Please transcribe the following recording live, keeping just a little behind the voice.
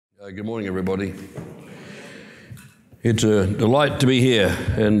Good morning, everybody. It's a delight to be here,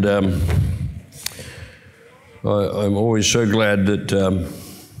 and I'm always so glad that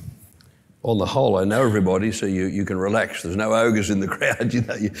on the whole I know everybody, so you can relax. There's no ogres in the crowd.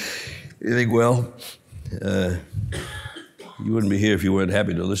 You think, well, you wouldn't be here if you weren't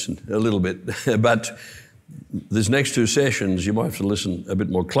happy to listen a little bit. But these next two sessions, you might have to listen a bit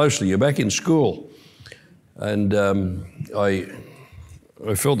more closely. You're back in school, and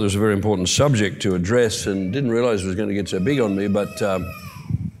I felt there was a very important subject to address and didn't realize it was going to get so big on me, but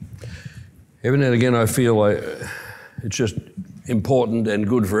every now and again I feel like it's just important and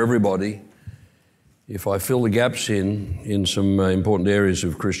good for everybody if I fill the gaps in some important areas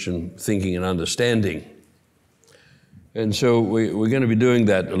of Christian thinking and understanding. And so we're going to be doing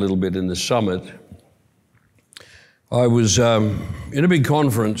that a little bit in the summit. I was in a big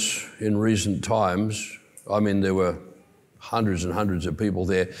conference in recent times. I mean, there were hundreds and hundreds of people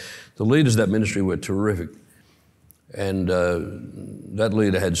there. The leaders of that ministry were terrific. And that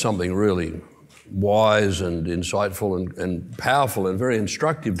leader had something really wise and insightful and powerful and very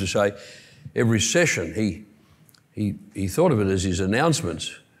instructive to say every session. He thought of it as his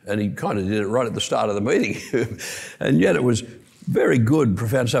announcements, and he kind of did it right at the start of the meeting. And yet it was very good,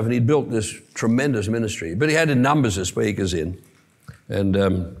 profound stuff, and he'd built this tremendous ministry. But he had numbers of speakers in, and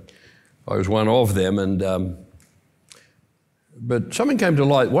I was one of them, but something came to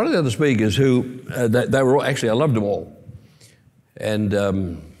light. One of the other speakers who, they were all, actually I loved them all. And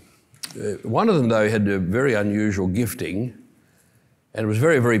one of them though had a very unusual gifting, and it was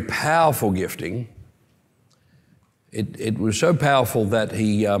very, very powerful gifting. It was so powerful that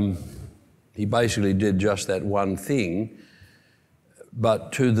he basically did just that one thing,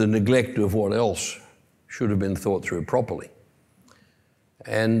 but to the neglect of what else should have been thought through properly.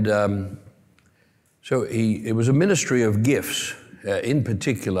 And so it was a ministry of gifts. In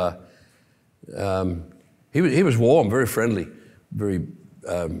particular, he was warm, very friendly, we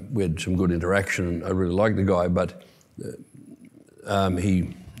had some good interaction. I really liked the guy, but the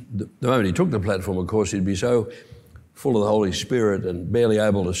moment he took the platform, of course, he'd be so full of the Holy Spirit and barely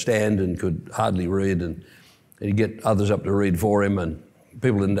able to stand and could hardly read, and he'd get others up to read for him, and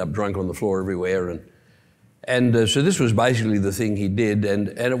people ended up drunk on the floor everywhere. And so this was basically the thing he did, and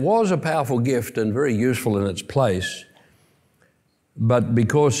it was a powerful gift and very useful in its place. But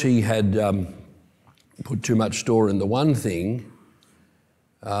because he had put too much store in the one thing,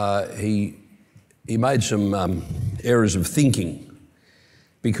 he made some errors of thinking.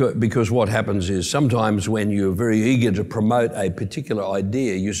 Because what happens is sometimes when you're very eager to promote a particular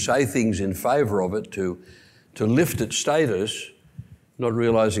idea, you say things in favour of it to lift its status, not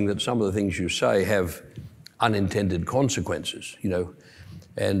realising that some of the things you say have unintended consequences,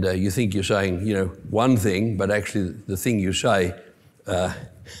 and you think you're saying, one thing, but actually the thing you say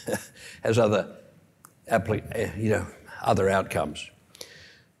has other outcomes.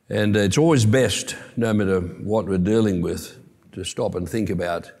 And it's always best, no matter what we're dealing with, to stop and think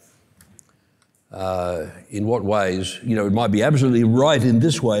about in what ways, it might be absolutely right in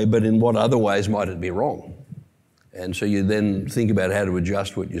this way, but in what other ways might it be wrong? And so you then think about how to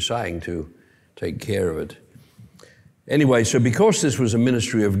adjust what you're saying to take care of it. Anyway, so because this was a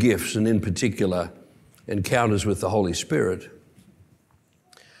ministry of gifts, and in particular encounters with the Holy Spirit,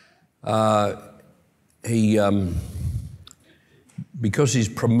 because he's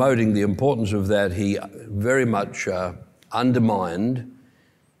promoting the importance of that, he very much undermined,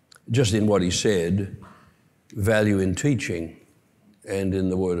 just in what he said, value in teaching and in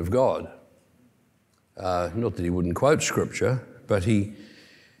the Word of God. Not that he wouldn't quote Scripture, but he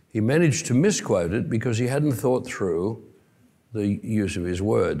managed to misquote it because he hadn't thought through the use of his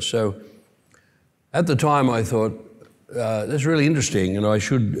words. So at the time I thought, that's really interesting, and I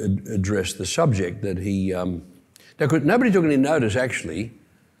should address the subject that he... nobody took any notice actually,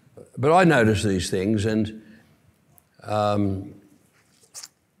 but I noticed these things, and I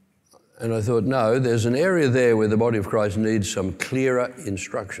thought, no, there's an area there where the body of Christ needs some clearer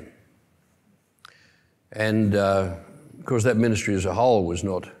instruction. And of course that ministry as a whole was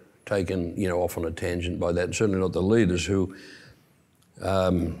not taken, off on a tangent by that, and certainly not the leaders who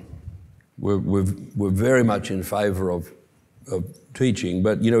were very much in favour of teaching.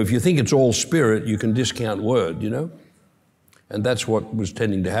 But, if you think it's all spirit, you can discount word, And that's what was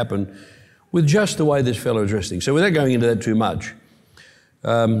tending to happen with just the way this fellow addressed things. So without going into that too much,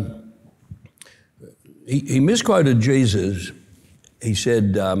 he misquoted Jesus. He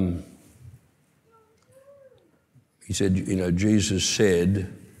said, Jesus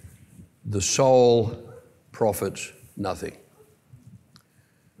said, the soul profits nothing.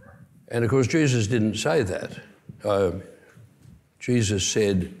 And of course, Jesus didn't say that. Jesus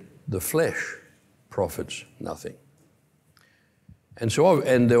said, the flesh profits nothing.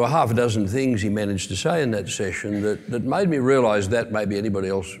 And there were half a dozen things he managed to say in that session that made me realise that, maybe anybody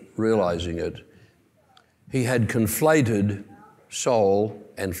else realising it, he had conflated soul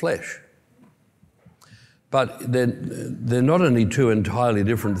and flesh. But they're not only two entirely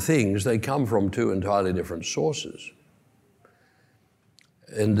different things, they come from two entirely different sources.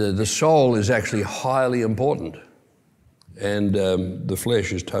 And the soul is actually highly important, and the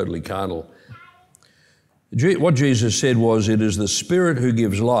flesh is totally carnal. What Jesus said was, it is the Spirit who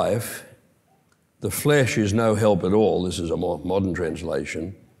gives life, the flesh is no help at all. This is a more modern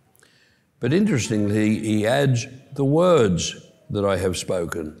translation. But interestingly, he adds, the words that I have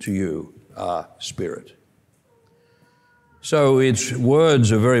spoken to you are spirit. So its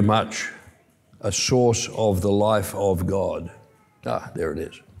words are very much a source of the life of God. Ah, there it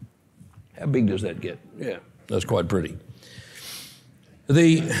is. How big does that get? Yeah, that's quite pretty.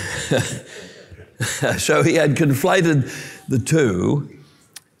 So he had conflated the two.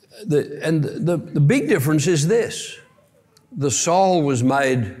 The big difference is this. The soul was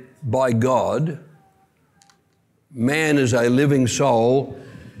made by God. Man is a living soul,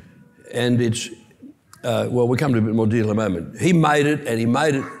 and it's, we'll come to a bit more detail in a moment. He made it, and he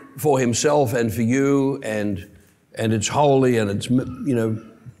made it for himself and for you, and it's holy, and it's,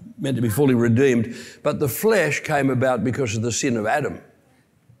 meant to be fully redeemed. But the flesh came about because of the sin of Adam.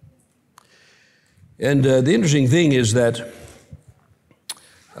 And the interesting thing is that,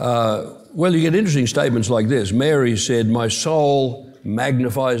 you get interesting statements like this. Mary said, my soul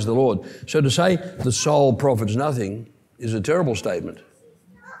magnifies the Lord. So to say the soul profits nothing is a terrible statement.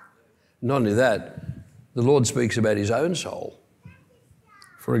 Not only that, the Lord speaks about his own soul.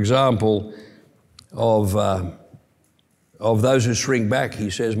 For example, of those who shrink back,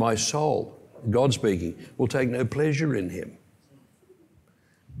 he says, my soul, God speaking, will take no pleasure in him.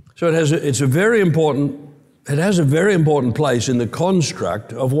 So it has a very important place in the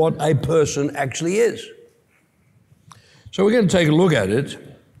construct of what a person actually is. So we're going to take a look at it.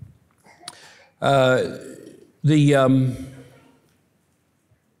 The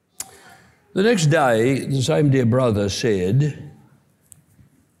next day, the same dear brother said,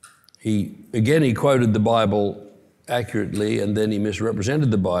 he quoted the Bible accurately, and then he misrepresented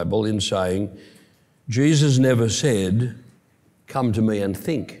the Bible in saying, Jesus never said, come to me and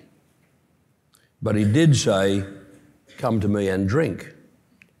think. But he did say, come to me and drink.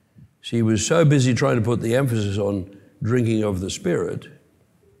 So he was so busy trying to put the emphasis on drinking of the Spirit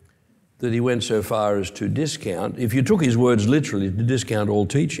that he went so far as to discount, if you took his words literally, to discount all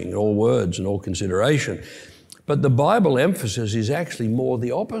teaching, all words and all consideration. But the Bible emphasis is actually more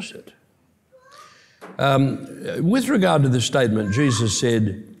the opposite. With regard to this statement,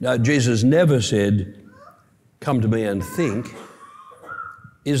 Jesus never said, come to me and think.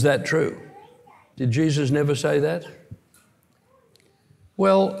 Is that true? Did Jesus never say that?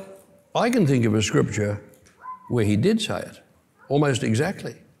 Well, I can think of a scripture where he did say it, almost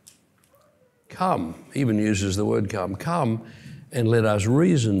exactly. Come, he even uses the word come. Come and let us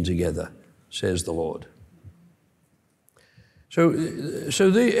reason together, says the Lord. So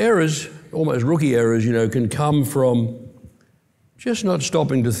the errors, almost rookie errors, can come from just not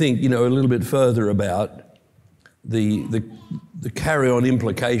stopping to think, a little bit further about the carry-on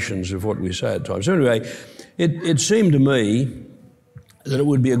implications of what we say at times. So anyway, it seemed to me that it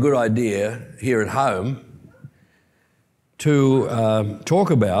would be a good idea here at home to talk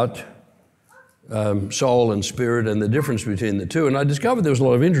about soul and spirit and the difference between the two. And I discovered there was a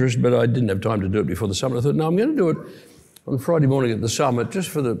lot of interest, but I didn't have time to do it before the summit. I thought, no, I'm going to do it on Friday morning at the summit, just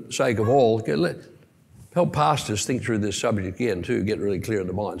for the sake of all. Help pastors think through this subject again too, get really clear in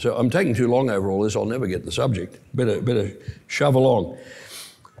the mind. So I'm taking too long over all this, I'll never get the subject. Better shove along.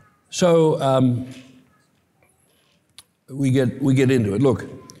 So we get into it. Look,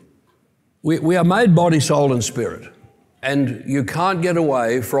 we are made body, soul and spirit. And you can't get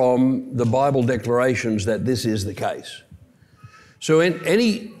away from the Bible declarations that this is the case. So in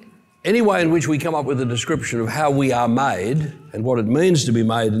any way in which we come up with a description of how we are made and what it means to be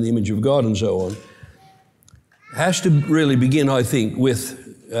made in the image of God and so on, has to really begin, I think, with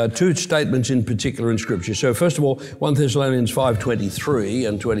two statements in particular in Scripture. So first of all, 1 Thessalonians 5:23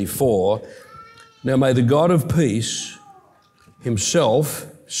 and 24, now may the God of peace himself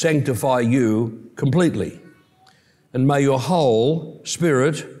sanctify you completely, and may your whole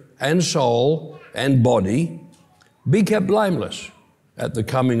spirit and soul and body be kept blameless at the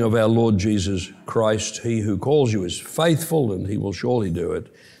coming of our Lord Jesus Christ. He who calls you is faithful, and he will surely do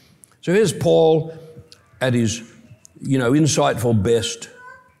it. So here's Paul at his, insightful best,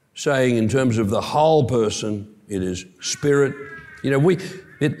 saying in terms of the whole person, it is spirit.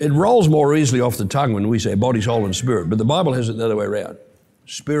 It rolls more easily off the tongue when we say body, soul, and spirit, but the Bible has it the other way around.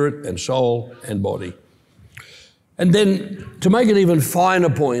 Spirit and soul and body. And then to make an even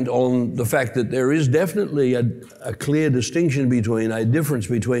finer point on the fact that there is definitely a clear distinction between a difference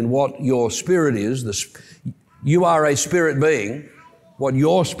between what your spirit is, you are a spirit being, what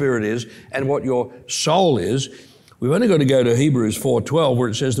your spirit is, and what your soul is. We've only got to go to Hebrews 4:12 where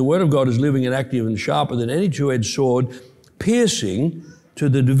it says, the word of God is living and active and sharper than any two-edged sword, piercing to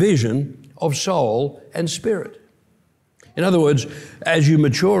the division of soul and spirit. In other words, as you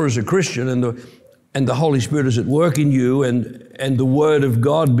mature as a Christian and the Holy Spirit is at work in you and the Word of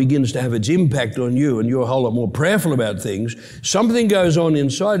God begins to have its impact on you and you're a whole lot more prayerful about things, something goes on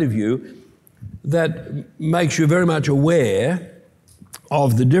inside of you that makes you very much aware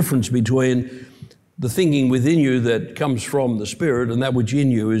of the difference between the thinking within you that comes from the Spirit and that which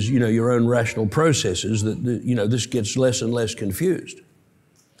in you is, your own rational processes, that, this gets less and less confused.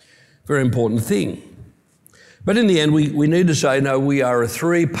 Very important thing. But in the end, we need to say, no, we are a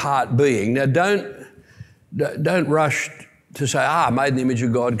three-part being. Now, don't rush to say, made in the image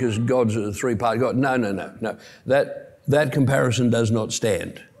of God because God's a three-part God. No. That comparison does not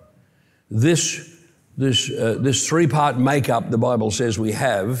stand. This three-part makeup the Bible says we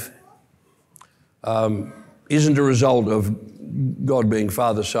have isn't a result of God being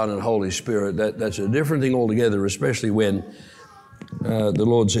Father, Son, and Holy Spirit. That's a different thing altogether, especially when the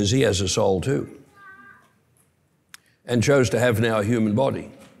Lord says He has a soul too and chose to have now a human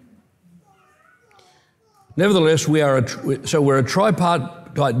body. Nevertheless, we're a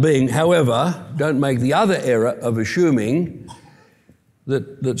tripartite being. However, don't make the other error of assuming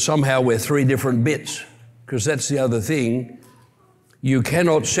that somehow we're three different bits, because that's the other thing. You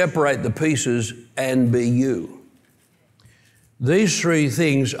cannot separate the pieces and be you. These three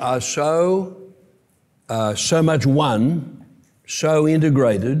things are so much one, so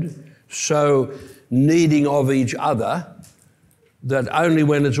integrated, so needing of each other, that only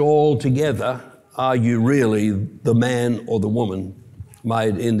when it's all together are you really the man or the woman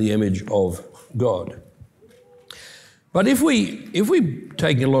made in the image of God. But if we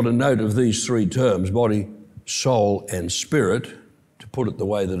take a lot of note of these three terms, body, soul, and spirit, to put it the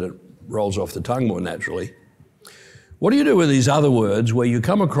way that it rolls off the tongue more naturally, what do you do with these other words where you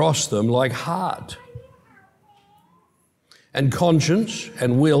come across them like heart and conscience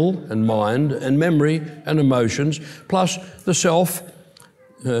and will and mind and memory and emotions, plus the self,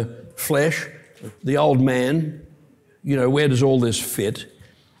 flesh, the old man? Where does all this fit?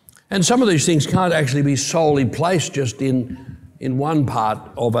 And some of these things can't actually be solely placed just in one part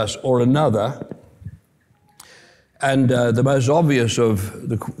of us or another. And the most obvious of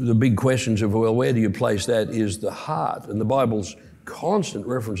the big questions of, well, where do you place that, is the heart. And the Bible's constant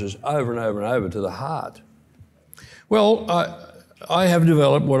references over and over and over to the heart. Well, I have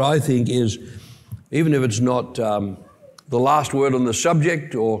developed what I think is, even if it's not the last word on the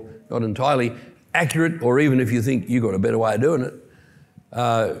subject or not entirely accurate, or even if you think you've got a better way of doing it,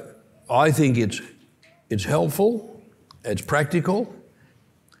 I think it's helpful, it's practical,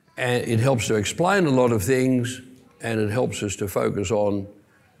 and it helps to explain a lot of things, and it helps us to focus on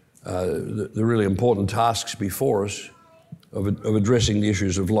the really important tasks before us of addressing the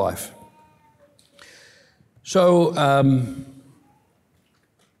issues of life. So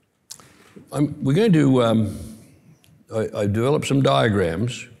we're going to, I developed some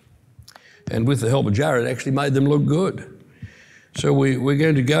diagrams, and with the help of Jared, actually made them look good. So we're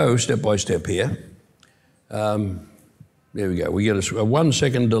going to go step by step here. There we go. We get a 1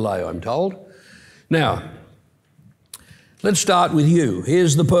 second delay, I'm told. Now, let's start with you.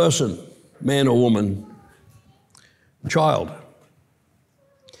 Here's the person, man or woman, child.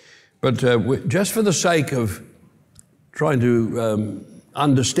 But just for the sake of trying to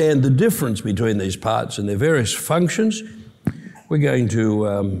understand the difference between these parts and their various functions, we're going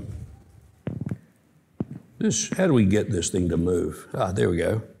to, how do we get this thing to move? There we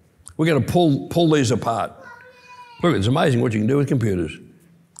go. We're going to pull these apart. Look, it's amazing what you can do with computers.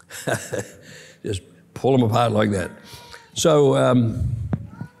 Just pull them apart like that. So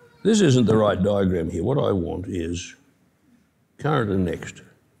this isn't the right diagram here. What I want is current and next.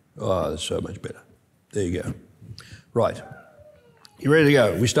 Oh, that's so much better. There you go. Right. You ready to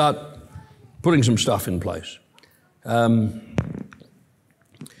go? We start putting some stuff in place.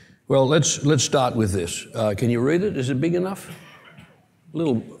 Well, let's start with this. Can you read it? Is it big enough? A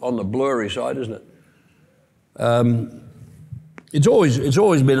little on the blurry side, isn't it? It's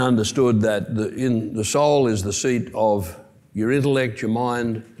always been understood that the soul is the seat of your intellect, your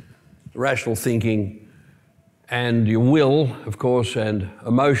mind, rational thinking, and your will, of course, and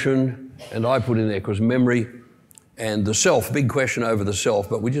emotion, and I put in there because memory and the self, big question over the self,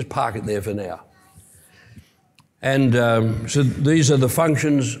 but we just park it there for now. And so these are the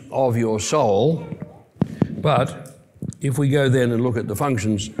functions of your soul. But if we go then and look at the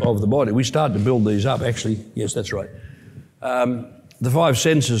functions of the body, we start to build these up. Actually, yes, that's right. The five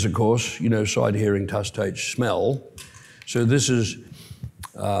senses, of course, sight, hearing, touch, taste, smell. So this is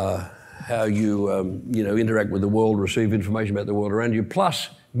how you, interact with the world, receive information about the world around you, plus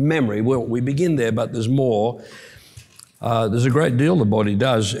memory. Well, we begin there, but there's more. There's a great deal the body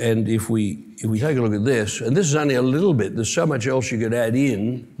does, and if we take a look at this, and this is only a little bit, there's so much else you could add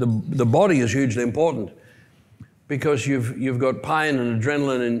in. The body is hugely important because you've got pain and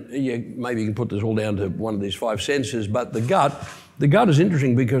adrenaline, and maybe you can put this all down to one of these five senses, but the gut is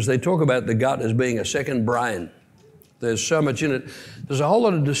interesting because they talk about the gut as being a second brain. There's so much in it. There's a whole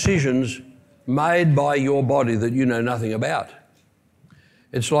lot of decisions made by your body that you know nothing about.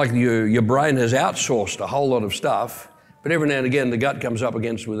 It's like your brain has outsourced a whole lot of stuff, but every now and again the gut comes up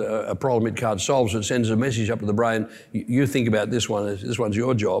against with a problem it can't solve, so it sends a message up to the brain, you think about this one, this one's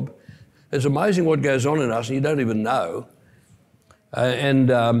your job. It's amazing what goes on in us and you don't even know. And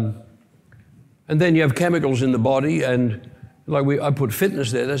then you have chemicals in the body, and I put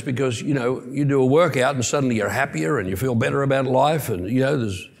fitness there, that's because, you do a workout and suddenly you're happier and you feel better about life, and,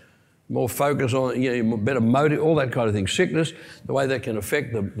 there's more focus on, better motive, all that kind of thing. Sickness, the way that can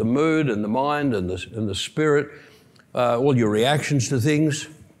affect the mood and the mind and the spirit, all your reactions to things.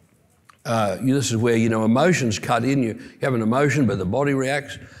 This is where, emotions cut in. You have an emotion, but the body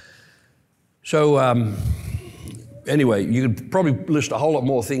reacts. So anyway, you could probably list a whole lot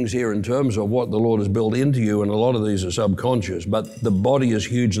more things here in terms of what the Lord has built into you, and a lot of these are subconscious, but the body is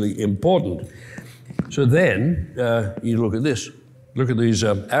hugely important. So then, you look at this. Look at these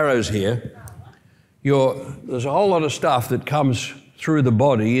arrows here. There's a whole lot of stuff that comes through the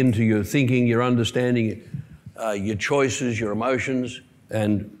body into your thinking, your understanding, your choices, your emotions,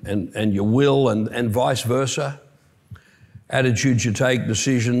 and your will, and vice versa. Attitudes you take,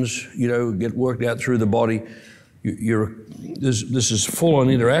 decisions, get worked out through the body. This is full-on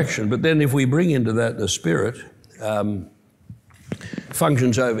interaction. But then if we bring into that the spirit,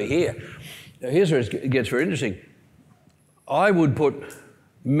 functions over here. Now here's where it gets very interesting. I would put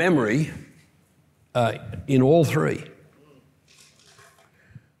memory in all three.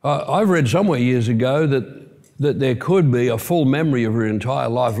 I've read somewhere years ago that there could be a full memory of your entire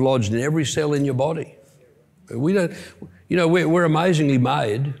life lodged in every cell in your body. We don't, we're amazingly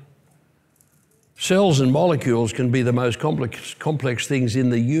made. Cells and molecules can be the most complex things in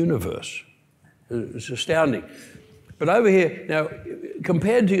the universe. It's astounding. But over here, now,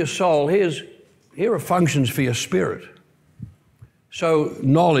 compared to your soul, here are functions for your spirit. So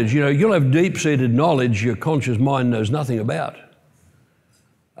knowledge, you'll have deep-seated knowledge your conscious mind knows nothing about.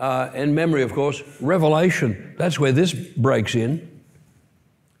 And memory, of course. Revelation, that's where this breaks in.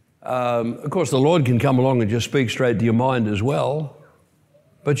 Of course, the Lord can come along and just speak straight to your mind as well.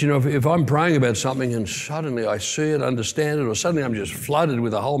 But, if I'm praying about something and suddenly I see it, understand it, or suddenly I'm just flooded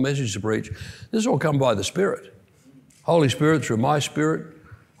with a whole message to preach, this all come by the Spirit. Holy Spirit through my spirit.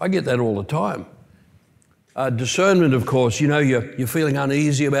 I get that all the time. Discernment, of course, you're feeling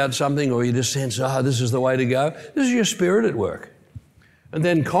uneasy about something, or you just sense, this is the way to go. This is your spirit at work. And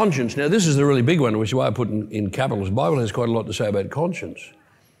then conscience. Now, this is the really big one, which is why I put in capitals. The Bible has quite a lot to say about conscience,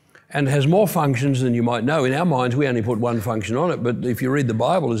 and has more functions than you might know. In our minds, we only put one function on it, but if you read the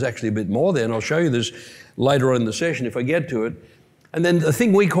Bible, there's actually a bit more there, and I'll show you this later on in the session if I get to it. And then the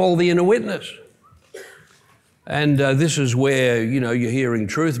thing we call the inner witness. And this is where, you're hearing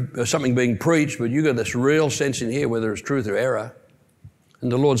truth, something being preached, but you've got this real sense in here, whether it's truth or error.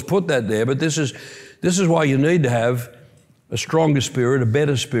 And the Lord's put that there, but this is why you need to have a stronger spirit, a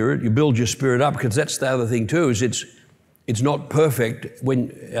better spirit. You build your spirit up, because that's the other thing too, is it's not perfect when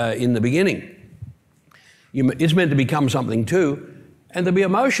in the beginning. It's meant to become something too, and there'll be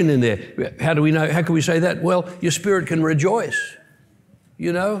emotion in there. How do we know? How can we say that? Well, your spirit can rejoice,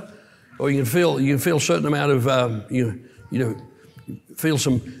 or you can feel a certain amount of feel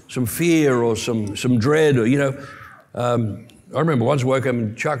some fear or some dread, or I remember once I woke up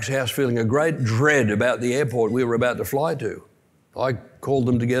in Chuck's house feeling a great dread about the airport we were about to fly to. I called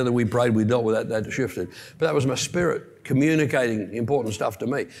them together, we prayed, we dealt with that shifted. But that was my spirit communicating important stuff to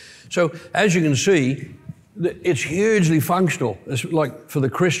me. So as you can see, it's hugely functional. It's like for the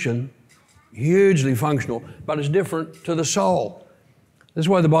Christian, hugely functional, but it's different to the soul. That's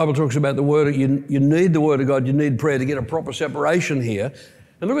why the Bible talks about the Word. You need the Word of God, you need prayer to get a proper separation here.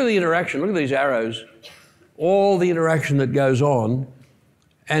 And look at the interaction, look at these arrows, all the interaction that goes on,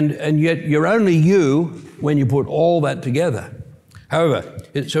 and yet you're only you when you put all that together. However,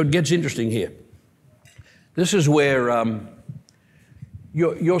 so it gets interesting here. This is where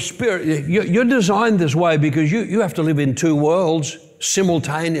your spirit, you're designed this way because you have to live in two worlds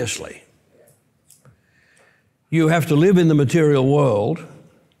simultaneously. You have to live in the material world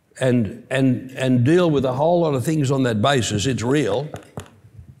and deal with a whole lot of things on that basis. It's real.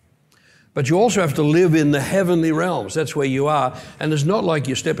 But you also have to live in the heavenly realms. That's where you are. And it's not like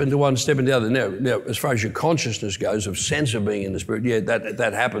you step into one, step into the other. Now, as far as your consciousness goes, of sense of being in the Spirit, yeah,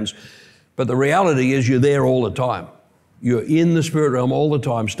 that happens. But the reality is you're there all the time. You're in the spirit realm all the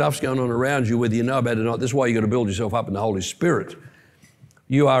time. Stuff's going on around you, whether you know about it or not. That's why you've got to build yourself up in the Holy Spirit.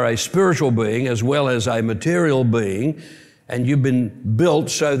 You are a spiritual being as well as a material being, and you've been built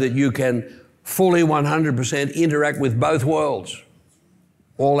so that you can fully 100% interact with both worlds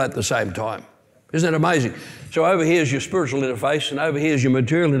all at the same time. Isn't that amazing? So over here is your spiritual interface, and over here is your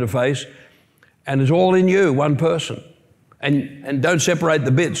material interface, and it's all in you, one person. And don't separate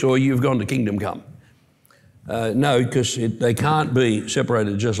the bits or you've gone to kingdom come. No, because they can't be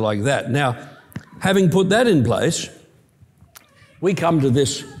separated just like that. Now, having put that in place, we come to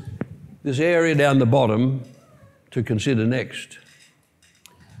this area down the bottom to consider next.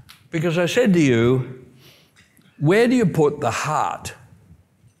 Because I said to you, where do you put the heart?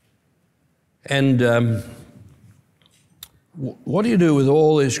 And what do you do with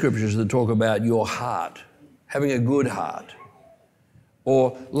all these scriptures that talk about your heart, having a good heart,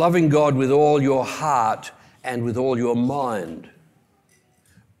 or loving God with all your heart and with all your mind,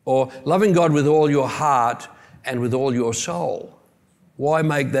 or loving God with all your heart and with all your soul? Why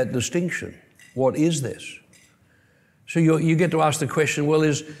make that distinction? What is this? So you get to ask the question, well,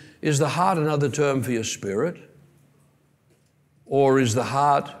 is the heart another term for your spirit? Or is the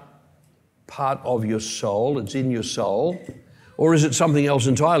heart part of your soul? It's in your soul? Or is it something else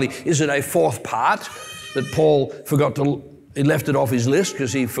entirely? Is it a fourth part that Paul he left it off his list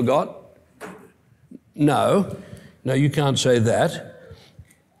because he forgot? No, you can't say that.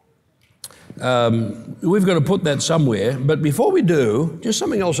 We've got to put that somewhere. But before we do, just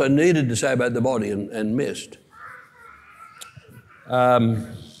something else I needed to say about the body and missed. The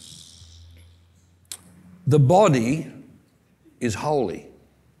body is holy.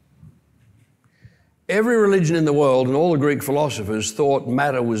 Every religion in the world and all the Greek philosophers thought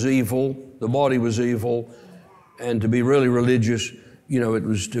matter was evil, the body was evil, and to be really religious,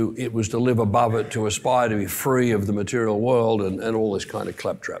 it was to live above it, to aspire to be free of the material world and all this kind of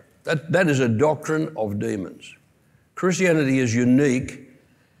claptrap. That is a doctrine of demons. Christianity is unique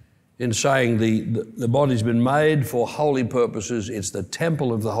in saying the body's been made for holy purposes. It's the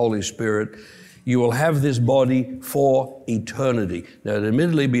temple of the Holy Spirit. You will have this body for eternity. Now,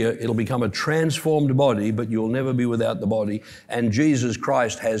 admittedly, it'll become a transformed body, but you'll never be without the body. And Jesus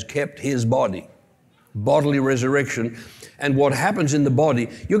Christ has kept his body, bodily resurrection. And what happens in the body,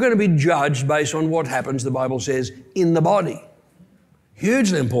 you're going to be judged based on what happens, the Bible says, in the body.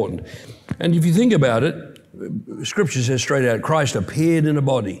 Hugely important. And if you think about it, Scripture says straight out, Christ appeared in a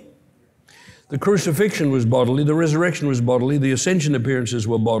body. The crucifixion was bodily, the resurrection was bodily, the ascension appearances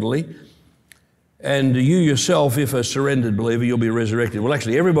were bodily, and you yourself, if a surrendered believer, you'll be resurrected. Well,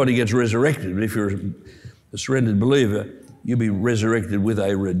 actually, everybody gets resurrected, but if you're a surrendered believer, you'll be resurrected with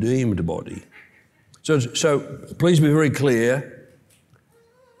a redeemed body. So please be very clear.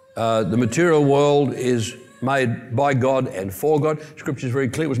 The material world is made by God and for God. Scripture is very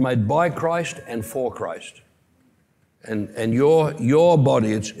clear. It was made by Christ and for Christ. And your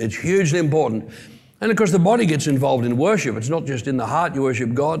body, it's hugely important. And of course, the body gets involved in worship. It's not just in the heart you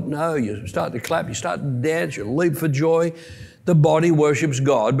worship God. No, you start to clap, you start to dance, you leap for joy. The body worships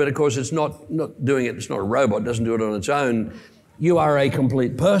God, but of course it's not doing it. It's not a robot. It doesn't do it on its own. You are a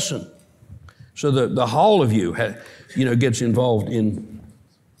complete person. So the whole of you, gets involved in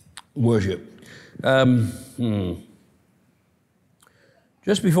worship.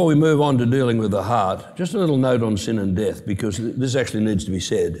 Just before we move on to dealing with the heart, just a little note on sin and death, because this actually needs to be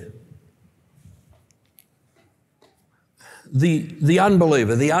said. The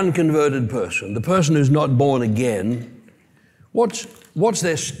unbeliever, the unconverted person, the person who's not born again, what's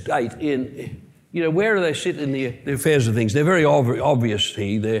their state in, where do they sit in the affairs of things? They're very obvious.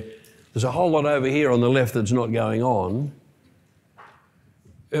 There's a whole lot over here on the left that's not going on.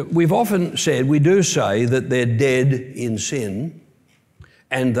 We've often said, we do say that they're dead in sin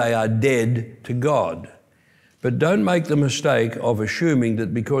and they are dead to God. But don't make the mistake of assuming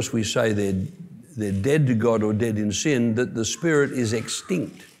that because we say they're dead to God or dead in sin, that the spirit is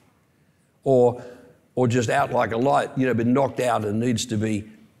extinct or just out like a light, been knocked out and needs to be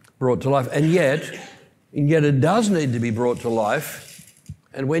brought to life. And yet it does need to be brought to life.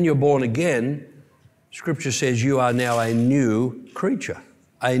 And when you're born again, Scripture says you are now a new creature,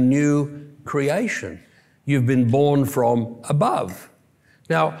 a new creation. You've been born from above.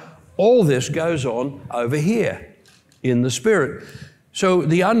 Now, all this goes on over here in the spirit. So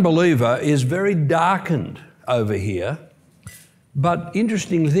the unbeliever is very darkened over here. But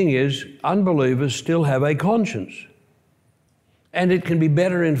interesting thing is, unbelievers still have a conscience. And it can be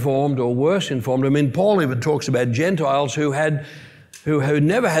better informed or worse informed. I mean, Paul even talks about Gentiles who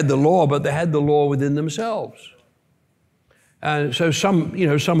never had the law, but they had the law within themselves. So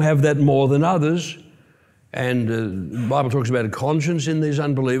some have that more than others. And the Bible talks about a conscience in these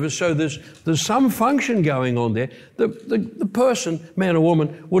unbelievers. So there's some function going on there. The person, man or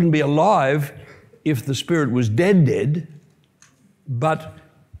woman, wouldn't be alive if the spirit was dead. But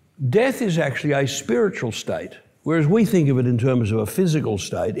death is actually a spiritual state. Whereas we think of it in terms of a physical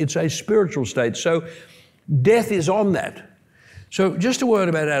state, it's a spiritual state. So death is on that. So just a word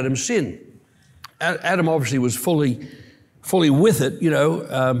about Adam's sin. Adam obviously was fully with it,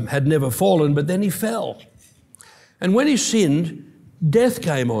 had never fallen, but then he fell. And when he sinned, death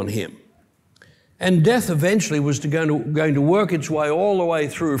came on him. And death eventually was going to work its way all the way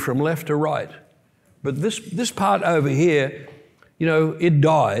through from left to right. But this part over here, it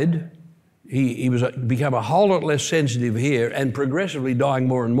died. He became a whole lot less sensitive here and progressively dying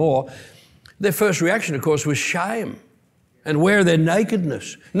more and more. Their first reaction, of course, was shame and wear their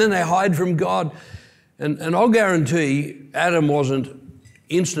nakedness. And then they hide from God. And I'll guarantee Adam wasn't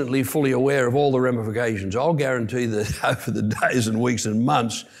instantly fully aware of all the ramifications. I'll guarantee that over the days and weeks and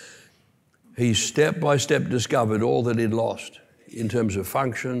months, he step by step discovered all that he'd lost in terms of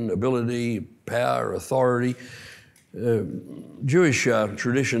function, ability, power, authority. Jewish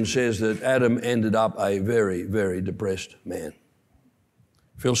tradition says that Adam ended up a very, very depressed man.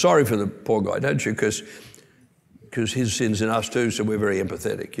 Feel sorry for the poor guy, don't you? Because his sin's in us too, so we're very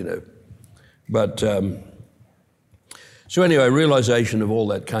empathetic, But so anyway, realization of all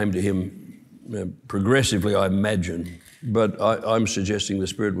that came to him progressively, I imagine. But I'm suggesting the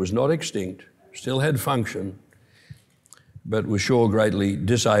spirit was not extinct, still had function, but was sure greatly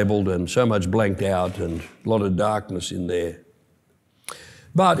disabled and so much blanked out and a lot of darkness in there.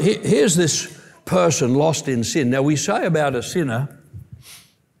 But here's this person lost in sin. Now we say about a sinner,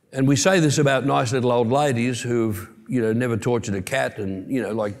 and we say this about nice little old ladies who've, never tortured a cat and,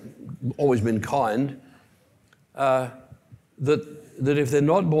 always been kind, that if they're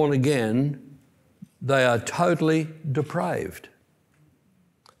not born again, they are totally depraved.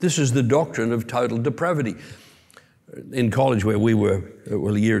 This is the doctrine of total depravity. In college where we were,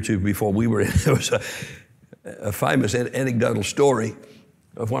 a year or two before we were in, there was a famous anecdotal story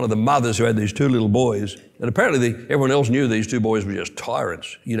of one of the mothers who had these two little boys. And apparently everyone else knew these two boys were just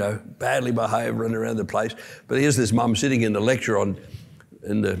tyrants, badly behaved, running around the place. But here's this mum sitting in the lecture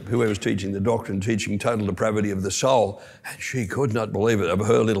whoever's teaching the doctrine, teaching total depravity of the soul. And she could not believe it of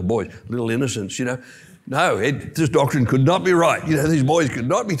her little boys, little innocents, No, this doctrine could not be right. These boys could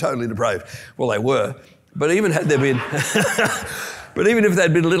not be totally depraved. Well, they were. But even if they'd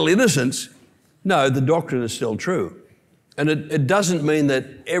been little innocents, no, the doctrine is still true. And it doesn't mean that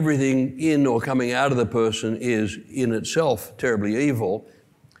everything in or coming out of the person is in itself terribly evil.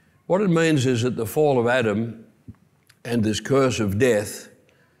 What it means is that the fall of Adam and this curse of death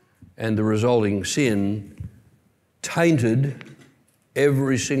and the resulting sin tainted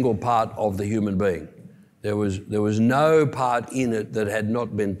every single part of the human being. There was no part in it that had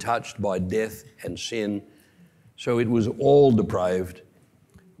not been touched by death and sin. So it was all depraved.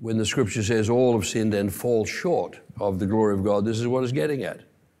 When the scripture says all have sinned and fall short of the glory of God, this is what it's getting at.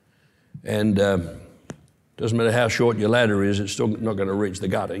 And doesn't matter how short your ladder is, it's still not going to reach the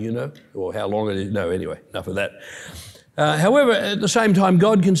gutter, or how long it is. No, anyway, enough of that. However, at the same time,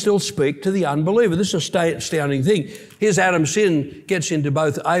 God can still speak to the unbeliever. This is an astounding thing. Here's Adam's sin gets into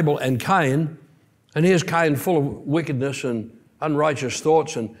both Abel and Cain. And here's Cain full of wickedness and unrighteous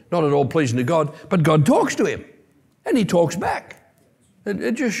thoughts and not at all pleasing to God. But God talks to him and he talks back.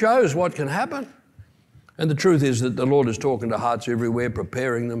 It just shows what can happen. And the truth is that the Lord is talking to hearts everywhere,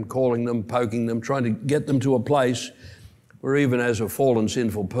 preparing them, calling them, poking them, trying to get them to a place where even as a fallen,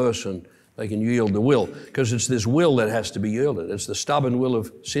 sinful person, they can yield the will. Because it's this will that has to be yielded. It's the stubborn will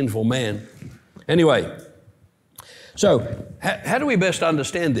of sinful man. Anyway, so how do we best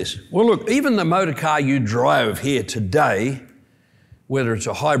understand this? Well, look, even the motor car you drive here today, whether it's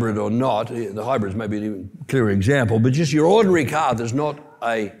a hybrid or not, the hybrid is maybe an even clearer example, but just your ordinary car that's not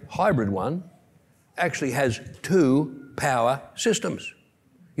a hybrid one actually has two power systems.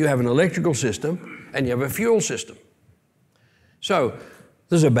 You have an electrical system and you have a fuel system. So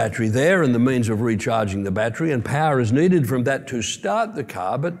there's a battery there and the means of recharging the battery, and power is needed from that to start the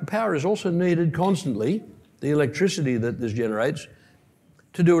car, but power is also needed constantly, the electricity that this generates,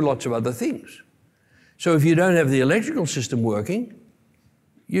 to do lots of other things. So if you don't have the electrical system working,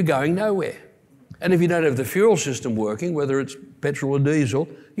 you're going nowhere. And if you don't have the fuel system working, whether it's petrol or diesel,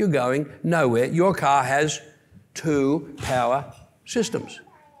 you're going nowhere. Your car has two power systems.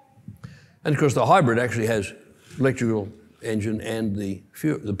 And of course the hybrid actually has electrical engine and the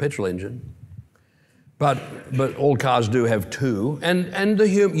petrol engine. But all cars do have two. And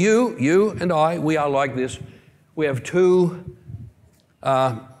you and I, we are like this. We have two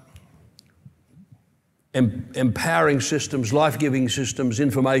empowering systems, life-giving systems,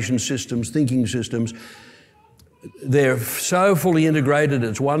 information systems, thinking systems. They're so fully integrated,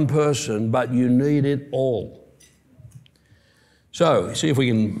 it's one person, but you need it all. So, see if we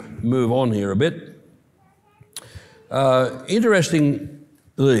can move on here a bit.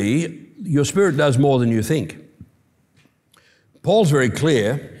 Interestingly, your spirit does more than you think. Paul's very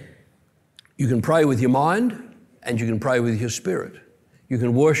clear. You can pray with your mind and you can pray with your spirit. You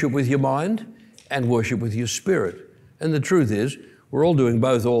can worship with your mind and worship with your spirit. And the truth is, we're all doing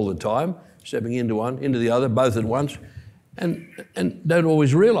both all the time, stepping into one, into the other, both at once, and don't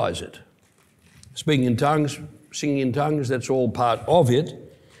always realize it. Speaking in tongues, singing in tongues, that's all part of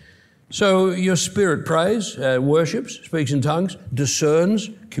it. So your spirit prays, worships, speaks in tongues, discerns,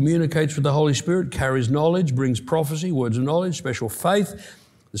 communicates with the Holy Spirit, carries knowledge, brings prophecy, words of knowledge, special faith,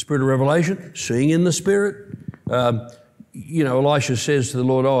 the spirit of revelation, seeing in the spirit. Elisha says to the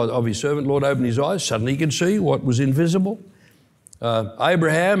Lord of his servant, Lord, open his eyes. Suddenly he could see what was invisible.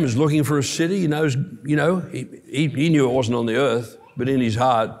 Abraham is looking for a city. He knows, he knew it wasn't on the earth, but in his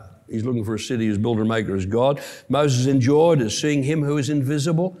heart, he's looking for a city whose builder and maker is God. Moses enjoyed as seeing him who is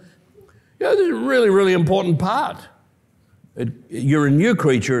invisible. This is a really, really important part. You're a new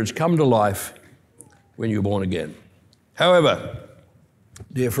creature. It's come to life when you're born again. However,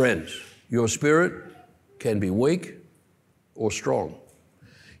 dear friends, your spirit can be weak or strong.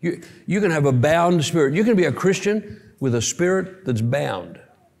 You can have a bound spirit. You can be a Christian with a spirit that's bound,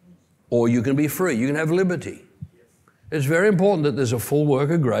 or you can be free. You can have liberty. It's very important that there's a full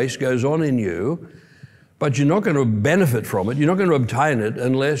work of grace goes on in you, but you're not going to benefit from it. You're not going to obtain it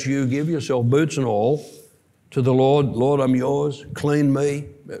unless you give yourself, boots and all, to the Lord. Lord, I'm yours. Clean me.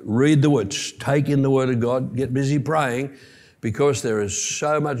 Read the words. Take in the Word of God. Get busy praying, because there is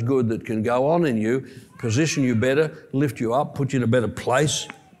so much good that can go on in you, position you better, lift you up, put you in a better place.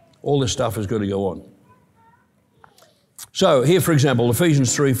 All this stuff has got to go on. So here, for example,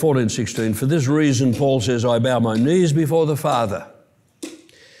 Ephesians 3:14-16, for this reason, Paul says, I bow my knees before the Father,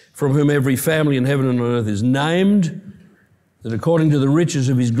 from whom every family in heaven and on earth is named, that according to the riches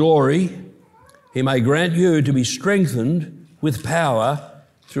of his glory, he may grant you to be strengthened with power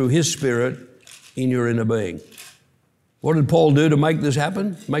through his Spirit in your inner being. What did Paul do to make this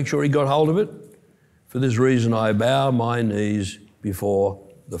happen? Make sure he got hold of it? For this reason, I bow my knees before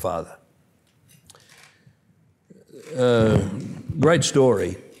the Father. Great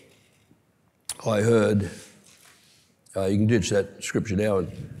story I heard. You can ditch that scripture now.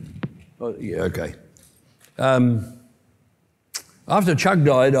 Okay. After Chuck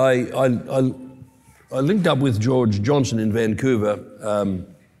died, I linked up with George Johnson in Vancouver,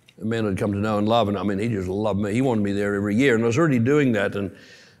 a man I'd come to know and love, and I mean, he just loved me. He wanted me there every year, and I was already doing that, and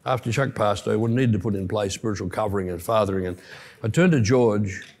after Chuck passed, I would need to put in place spiritual covering and fathering, and I turned to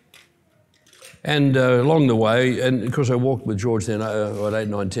George, and along the way, and of course I walked with George then, 8,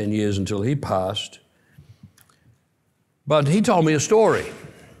 9, 10 years until he passed, but he told me a story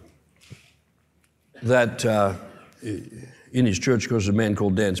that in his church, because there's a man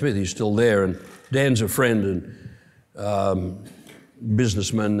called Dan Smith, he's still there, and Dan's a friend and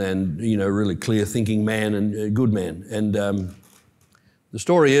businessman and, really clear-thinking man and a good man. And the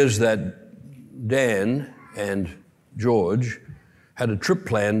story is that Dan and George had a trip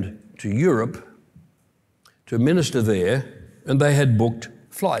planned to Europe to minister there, and they had booked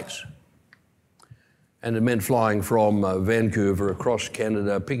flights. And it meant flying from Vancouver across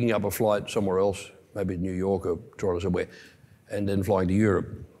Canada, picking up a flight somewhere else, maybe New York or Toronto somewhere, and then flying to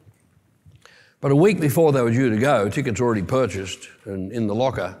Europe. But a week before they were due to go, tickets already purchased and in the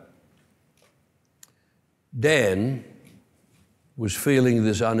locker, Dan was feeling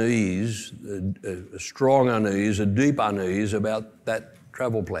this unease, a strong unease, a deep unease about that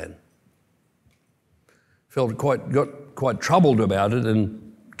travel plan. Got quite troubled about it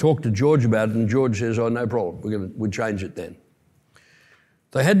and talked to George about it, and George says, oh, no problem, we'll change it then.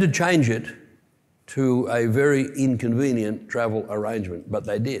 They had to change it to a very inconvenient travel arrangement, but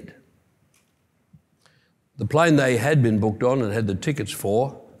they did. The plane they had been booked on and had the tickets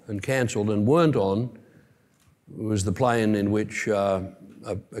for and cancelled and weren't on was the plane in which a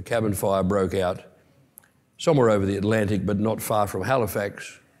cabin fire broke out somewhere over the Atlantic, but not far from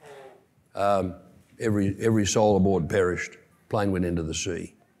Halifax. every soul aboard perished. Plane went into the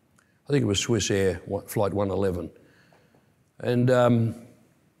sea. I think it was Swiss Air, Flight 111. And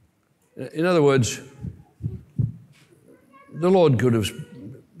in other words, the Lord could have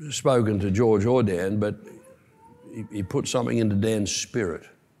spoken to George or Dan, but he put something into Dan's spirit.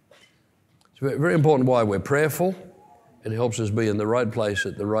 It's very important why we're prayerful. It helps us be in the right place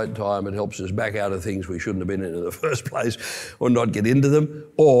at the right time. It helps us back out of things we shouldn't have been in the first place, or not get into them,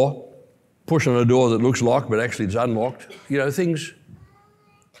 or push on a door that looks locked but actually it's unlocked. You know, things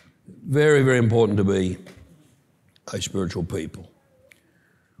very, very important to be a spiritual people.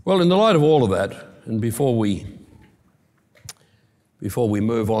 Well, in the light of all of that, and before we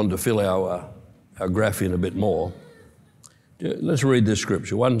move on to fill our graph in a bit more, let's read this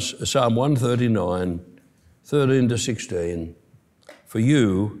scripture. Psalm 139, 13 to 16. For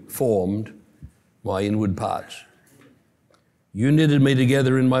you formed my inward parts. You knitted me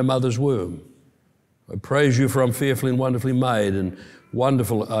together in my mother's womb. I praise you, for I'm fearfully and wonderfully made, and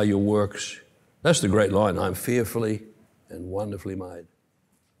wonderful are your works. That's the great line, I'm fearfully and wonderfully made.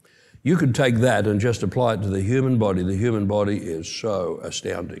 You could take that and just apply it to the human body. The human body is so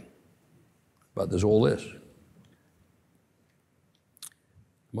astounding. But there's all this.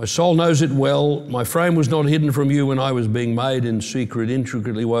 My soul knows it well. My frame was not hidden from you when I was being made in secret,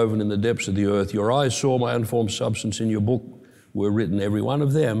 intricately woven in the depths of the earth. Your eyes saw my unformed substance. In your book were written, every one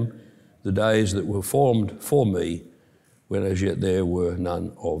of them, the days that were formed for me, when as yet there were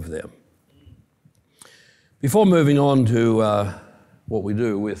none of them. Before moving on to what we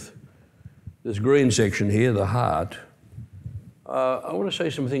do with this green section here, the heart, I want to say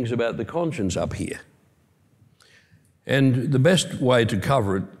some things about the conscience up here. And the best way to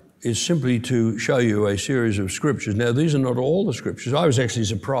cover it is simply to show you a series of scriptures. Now, these are not all the scriptures. I was actually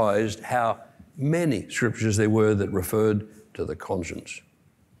surprised how many scriptures there were that referred to the conscience.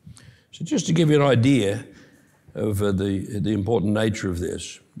 So just to give you an idea of the important nature of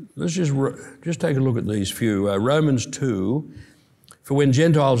this, let's just take a look at these few. Romans 2, for when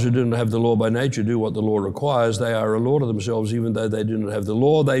Gentiles who do not have the law by nature do what the law requires, they are a law to themselves, even though they do not have the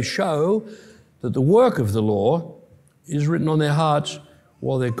law. They show that the work of the law is written on their hearts,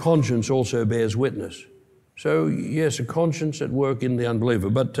 while their conscience also bears witness. So, yes, a conscience at work in the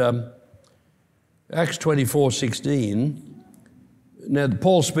unbeliever. But Acts 24:16, now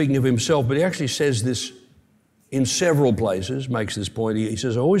Paul's speaking of himself, but he actually says this in several places, makes this point. He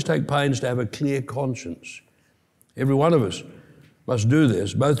says, I always take pains to have a clear conscience. Every one of us must do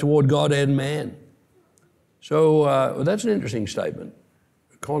this, both toward God and man. So that's an interesting statement.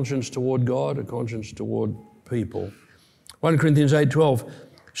 A conscience toward God, a conscience toward people. 1 Corinthians 8:12,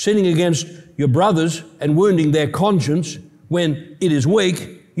 sinning against your brothers and wounding their conscience when it is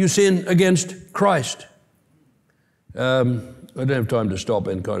weak, you sin against Christ. I don't have time to stop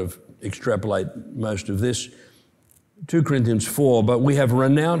and kind of extrapolate most of this. 2 Corinthians 4, but we have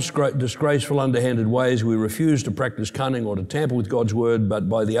renounced disgraceful underhanded ways. We refuse to practice cunning or to tamper with God's word, but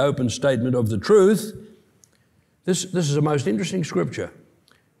by the open statement of the truth. This is a most interesting scripture.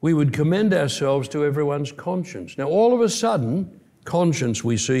 We would commend ourselves to everyone's conscience. Now, all of a sudden, conscience,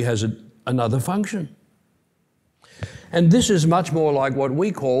 we see, has another function. And this is much more like what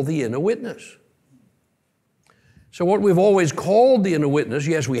we call the inner witness. So what we've always called the inner witness,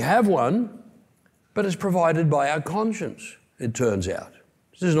 yes, we have one, but it's provided by our conscience, it turns out.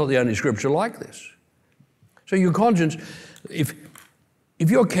 This is not the only scripture like this. So your conscience, if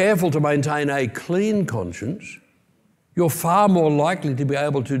you're careful to maintain a clean conscience, you're far more likely to be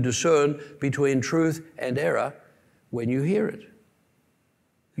able to discern between truth and error when you hear it.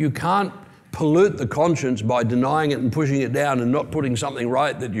 You can't pollute the conscience by denying it and pushing it down and not putting something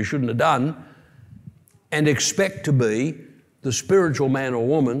right that you shouldn't have done and expect to be the spiritual man or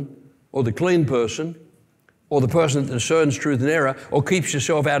woman or the clean person or the person that discerns truth and error or keeps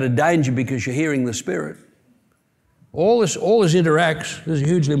yourself out of danger because you're hearing the Spirit. All this interacts. This is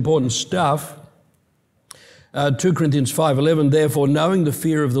hugely important stuff. 2 Corinthians 5:11, therefore, knowing the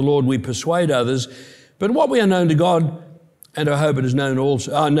fear of the Lord, we persuade others. But what we are known to God, and I hope it is known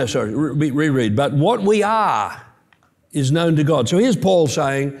also, reread. But what we are is known to God. So here's Paul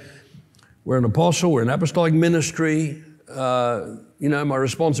saying, we're an apostle, we're an apostolic ministry. My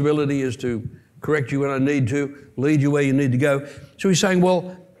responsibility is to correct you when I need to, lead you where you need to go. So he's saying,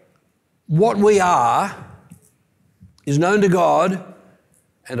 well, what we are is known to God,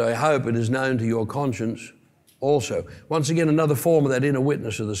 and I hope it is known to your conscience also. Once again, another form of that inner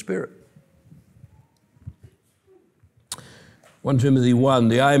witness of the Spirit. 1 Timothy 1,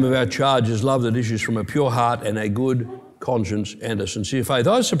 the aim of our charge is love that issues from a pure heart and a good conscience and a sincere faith.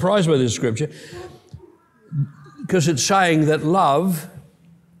 I was surprised by this scripture because it's saying that love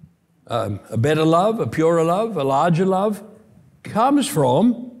a better love, a purer love, a larger love, comes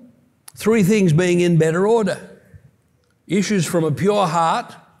from three things being in better order. Issues from a pure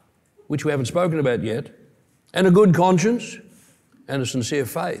heart, which we haven't spoken about yet, and a good conscience, and a sincere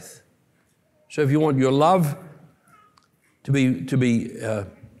faith. So if you want your love to be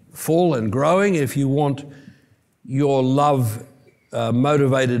full and growing, if you want your love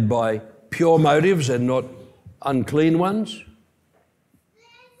motivated by pure motives and not unclean ones,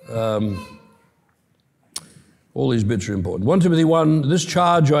 all these bits are important. 1 Timothy 1, this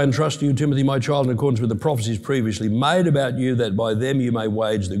charge I entrust to you, Timothy, my child, in accordance with the prophecies previously made about you, that by them you may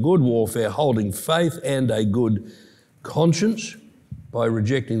wage the good warfare, holding faith and a good conscience. By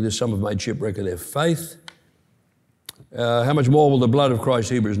rejecting this, some have made shipwreck of their faith. How much more will the blood of Christ,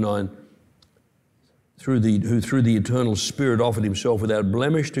 Hebrews 9, who through the eternal Spirit offered himself without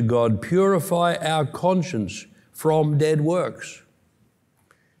blemish to God, purify our conscience from dead works.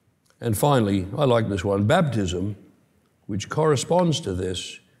 And finally, I like this one, baptism, which corresponds to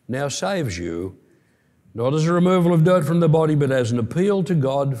this, now saves you, not as a removal of dirt from the body, but as an appeal to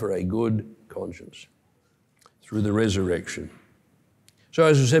God for a good conscience through the resurrection. So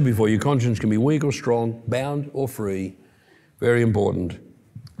as I said before, your conscience can be weak or strong, bound or free. Very important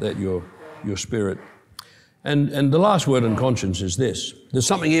that your spirit. And the last word on conscience is this. There's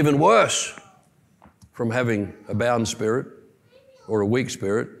something even worse from having a bound spirit or a weak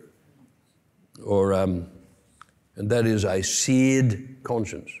spirit, or and that is a seared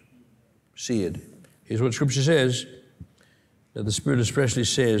conscience. Seared. Here's what Scripture says. Now, the Spirit especially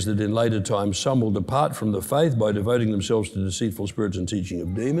says that in later times some will depart from the faith by devoting themselves to deceitful spirits and teaching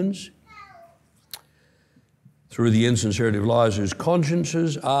of demons, through the insincerity of liars whose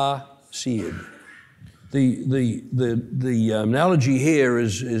consciences are seared. The analogy here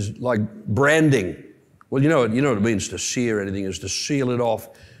is like branding. Well, you know what it means to sear anything, is to seal it off.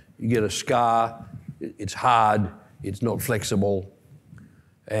 You get a scar, it's hard, it's not flexible,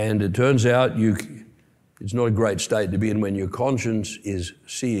 and it turns out it's not a great state to be in when your conscience is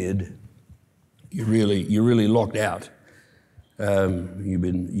seared. You're really locked out.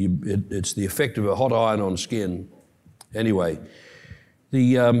 It's the effect of a hot iron on skin. Anyway,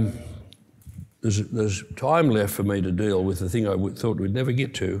 there's time left for me to deal with the thing I thought we'd never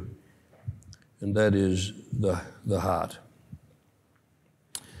get to, and that is the heart.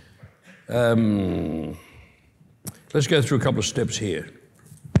 Let's go through a couple of steps here.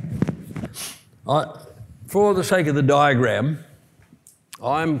 For the sake of the diagram,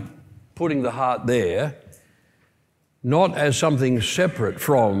 I'm putting the heart there, not as something separate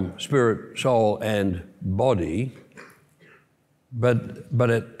from spirit, soul, and body, but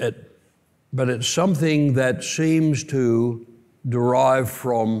it's something that seems to derive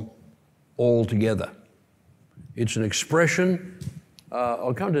from all together. It's an expression.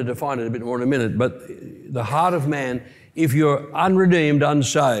 I'll come to define it a bit more in a minute, but the heart of man, if you're unredeemed,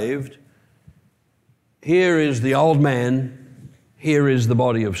 unsaved, here is the old man, here is the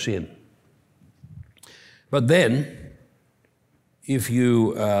body of sin. But then, if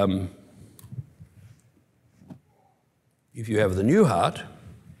you have the new heart,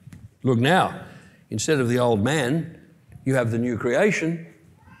 look now, instead of the old man, you have the new creation,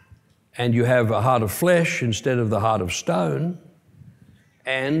 and you have a heart of flesh instead of the heart of stone,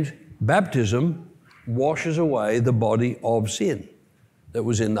 and baptism washes away the body of sin that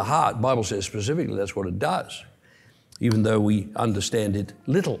was in the heart. The Bible says specifically that's what it does, even though we understand it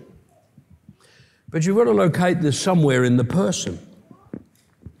little. But you've got to locate this somewhere in the person.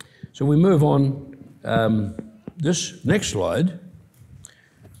 So we move on. This next slide,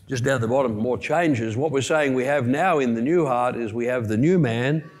 just down at the bottom, more changes. What we're saying we have now in the new heart is we have the new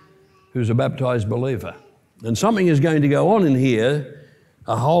man who's a baptized believer. And something is going to go on in here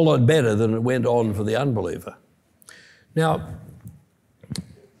a whole lot better than it went on for the unbeliever. Now,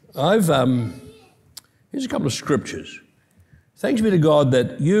 here's a couple of scriptures. Thanks be to God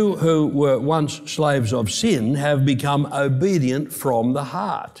that you who were once slaves of sin have become obedient from the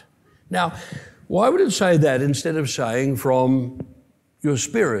heart. Now, why would it say that instead of saying from your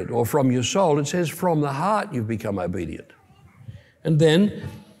spirit or from your soul? It says from the heart you've become obedient. And then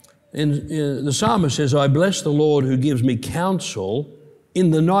the psalmist says, I bless the Lord who gives me counsel.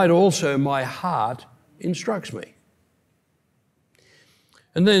 In the night also my heart instructs me.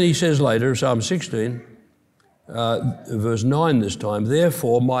 And then he says later, Psalm 16, verse 9 this time,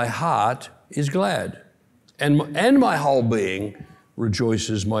 therefore my heart is glad, and my whole being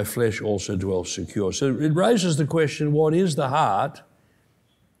rejoices, my flesh also dwells secure. So it raises the question, what is the heart?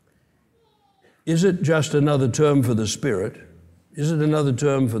 Is it just another term for the spirit? Is it another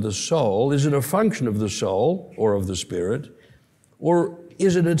term for the soul? Is it a function of the soul or of the spirit? Or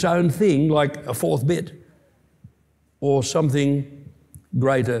is it its own thing, like a fourth bit, or something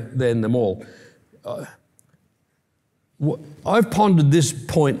greater than them all? I've pondered this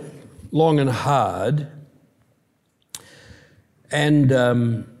point long and hard, and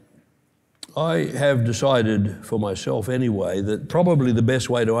I have decided for myself anyway that probably the best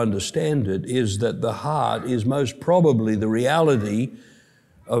way to understand it is that the heart is most probably the reality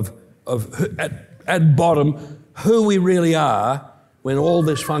of at bottom who we really are when all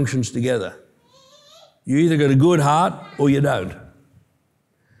this functions together. You either got a good heart or you don't.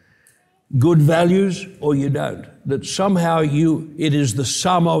 Good values or you don't. That somehow it is the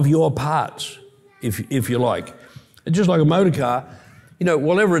sum of your parts, if you like. It's just like a motor car. You know,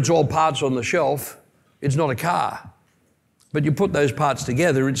 whenever it's all parts on the shelf, it's not a car. But you put those parts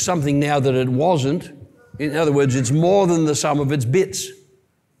together, it's something now that it wasn't. In other words, it's more than the sum of its bits.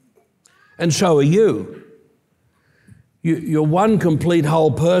 And so are you. You're one complete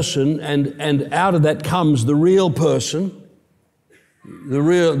whole person, and out of that comes the real person, your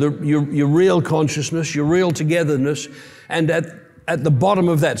real consciousness, your real togetherness, and at the bottom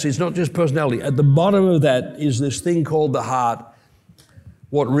of that, so it's not just personality, at the bottom of that is this thing called the heart,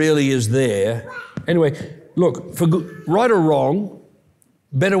 what really is there. Anyway, look, for right or wrong,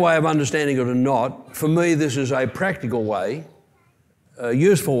 better way of understanding it or not, for me this is a practical way, a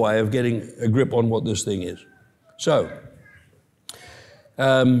useful way of getting a grip on what this thing is. So,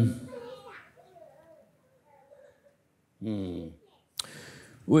 a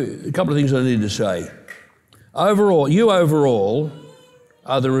couple of things I need to say. You overall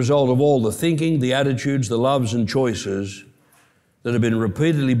are the result of all the thinking, the attitudes, the loves and choices that have been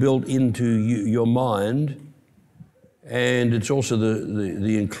repeatedly built into your mind, and it's also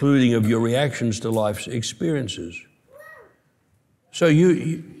the including of your reactions to life's experiences. So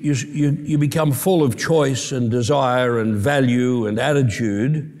you become full of choice and desire and value and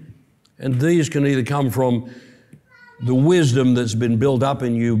attitude, and these can either come from the wisdom that's been built up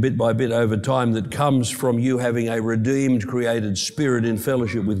in you bit by bit over time, that comes from you having a redeemed, created spirit in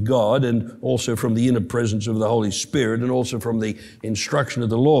fellowship with God, and also from the inner presence of the Holy Spirit, and also from the instruction of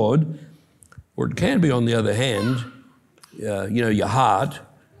the Lord. Or it can be, on the other hand, your heart,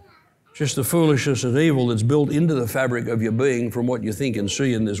 just the foolishness and evil that's built into the fabric of your being from what you think and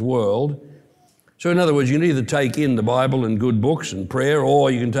see in this world. So in other words, you can either take in the Bible and good books and prayer,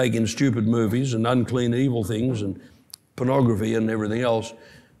 or you can take in stupid movies and unclean evil things and pornography and everything else.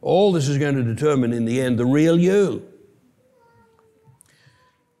 All this is going to determine in the end the real you.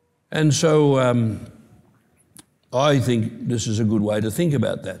 And so I think this is a good way to think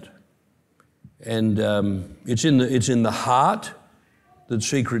about that. And it's in the heart that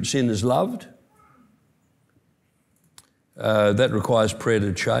secret sin is loved. That requires prayer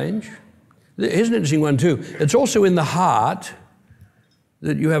to change. Here's an interesting one too. It's also in the heart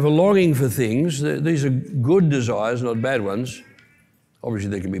that you have a longing for things. These are good desires, not bad ones.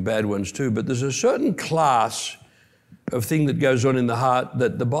 Obviously there can be bad ones too, but there's a certain class of thing that goes on in the heart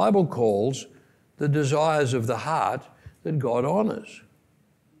that the Bible calls the desires of the heart that God honors.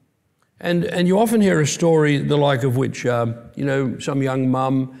 And you often hear a story the like of which, some young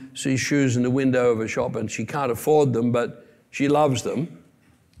mum sees shoes in the window of a shop and she can't afford them, but she loves them.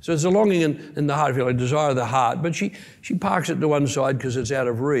 So it's a longing in the heart, if you like, desire of the heart, but she parks it to one side because it's out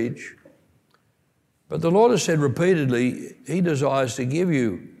of reach. But the Lord has said repeatedly, He desires to give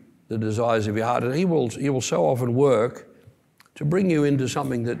you the desires of your heart, and He will so often work to bring you into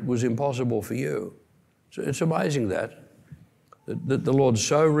something that was impossible for you. So it's amazing that the Lord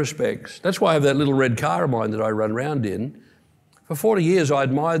so respects. That's why I have that little red car of mine that I run around in. For 40 years I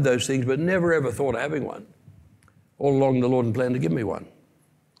admired those things, but never ever thought of having one. All along the Lord had planned to give me one.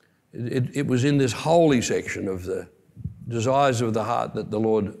 It was in this holy section of the desires of the heart that the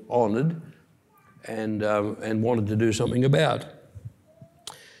Lord honoured and wanted to do something about.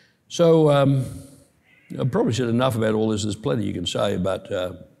 So I've probably said enough about all this. There's plenty you can say, but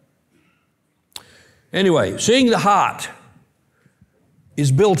anyway, seeing the heart is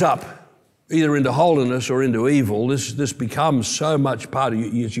built up either into holiness or into evil. This becomes so much part of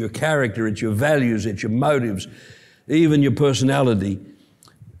you. It's your character, it's your values, it's your motives, even your personality.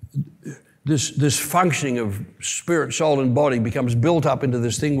 This functioning of spirit, soul and body becomes built up into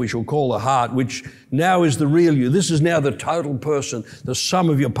this thing we shall call the heart, which now is the real you. This is now the total person, the sum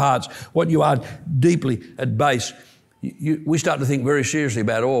of your parts, what you are deeply at base. We start to think very seriously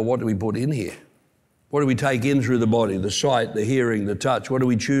about, what do we put in here? What do we take in through the body? The sight, the hearing, the touch. What do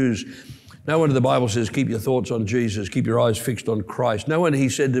we choose? No wonder the Bible says, keep your thoughts on Jesus, keep your eyes fixed on Christ. No wonder He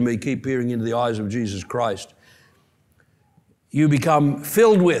said to me, keep peering into the eyes of Jesus Christ. You become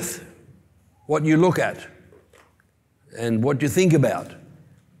filled with what you look at and what you think about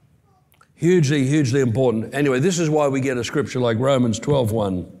Hugely, hugely important. Anyway, this is why we get a scripture like Romans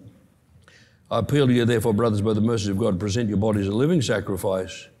 12:1. I appeal to you, therefore, brothers, by the mercies of God, present your bodies a living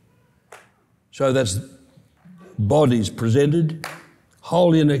sacrifice. So that's bodies presented,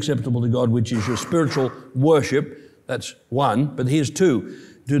 holy and acceptable to God, which is your spiritual worship. That's one. But here's two.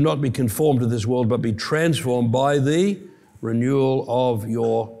 Do not be conformed to this world, but be transformed by the renewal of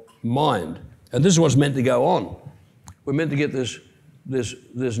your mind. And this is what's meant to go on. We're meant to get this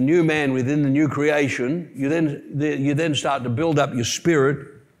new man within the new creation. You then start to build up your spirit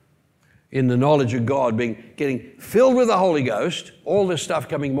in the knowledge of God, getting filled with the Holy Ghost, all this stuff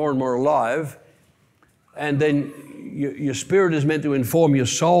coming more and more alive, and then your spirit is meant to inform your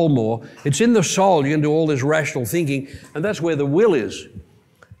soul more. It's in the soul you can do all this rational thinking, and that's where the will is.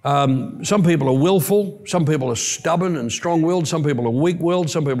 Some people are willful, some people are stubborn and strong-willed, some people are weak-willed,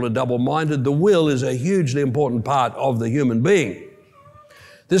 some people are double-minded. The will is a hugely important part of the human being.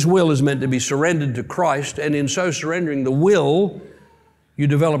 This will is meant to be surrendered to Christ, and in so surrendering the will, you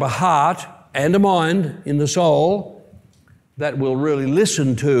develop a heart and a mind in the soul that will really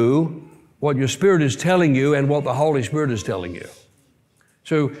listen to what your spirit is telling you and what the Holy Spirit is telling you.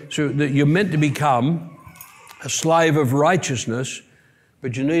 So that you're meant to become a slave of righteousness,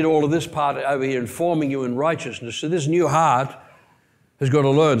 but you need all of this part over here informing you in righteousness. So this new heart has got to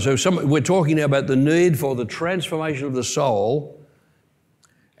learn. So we're talking now about the need for the transformation of the soul,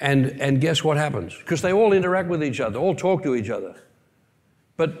 and guess what happens? Because they all interact with each other, all talk to each other.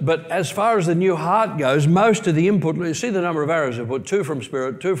 But as far as the new heart goes, most of the input, you see the number of arrows I've put, 2 from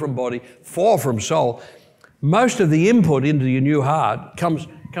spirit, 2 from body, 4 from soul. Most of the input into your new heart comes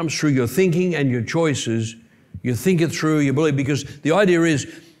through your thinking and your choices. You think it through, you believe, because the idea is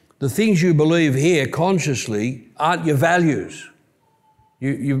the things you believe here consciously aren't your values.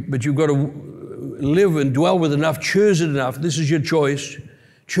 But you've got to live and dwell with enough, choose it enough. This is your choice.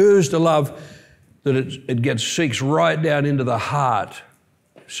 Choose to love that it seeks right down into the heart,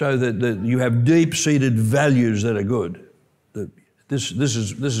 so that you have deep-seated values that are good. This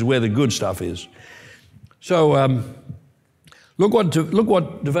is where the good stuff is. So look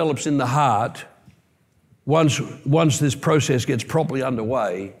what develops in the heart once this process gets properly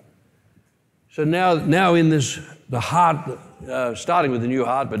underway. So now in this, the heart, starting with the new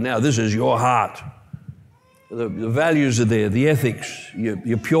heart, but now this is your heart. The values are there, the ethics,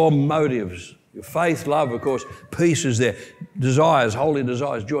 your pure motives, your faith, love, of course, peace is there, desires, holy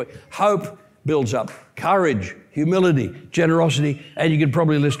desires, joy, hope builds up, courage, humility, generosity, and you could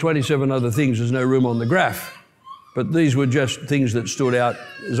probably list 27 other things. There's no room on the graph. But these were just things that stood out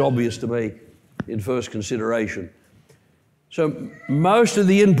as obvious to me in first consideration. So most of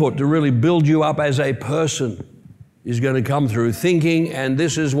the input to really build you up as a person is going to come through thinking, and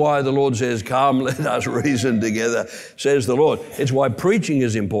this is why the Lord says, come, let us reason together, says the Lord. It's why preaching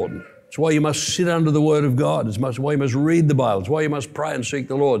is important. It's why you must sit under the Word of God. It's why you must read the Bible. It's why you must pray and seek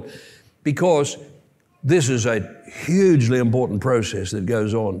the Lord, because this is a hugely important process that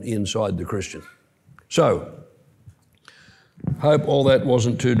goes on inside the Christian. So, hope all that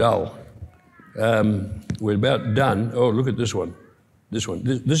wasn't too dull. We're about done. Oh, look at this one.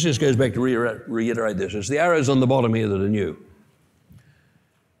 This just goes back to reiterate this. It's the arrows on the bottom here that are new.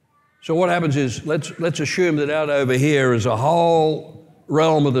 So what happens is, let's assume that out over here is a whole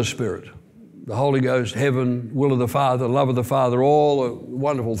realm of the Spirit. The Holy Ghost, heaven, will of the Father, love of the Father, all the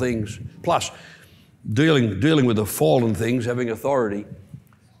wonderful things, plus dealing with the fallen things, having authority.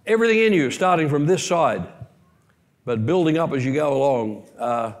 Everything in you, starting from this side, but building up as you go along,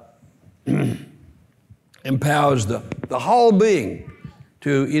 empowers the whole being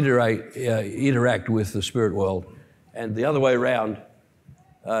to interact with the spirit world. And the other way around,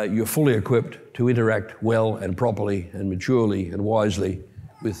 you're fully equipped to interact well and properly and maturely and wisely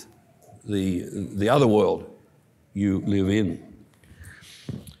with the other world you live in.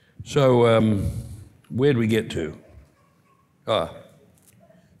 So where do we get to?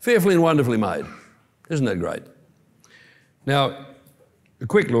 Fearfully and wonderfully made. Isn't that great? Now, a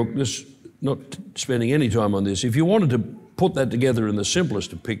quick look, not spending any time on this. If you wanted to put that together in the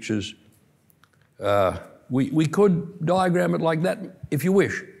simplest of pictures, we could diagram it like that if you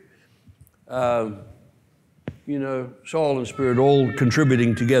wish. Soul and spirit all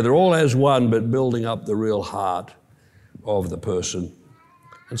contributing together, all as one, but building up the real heart of the person.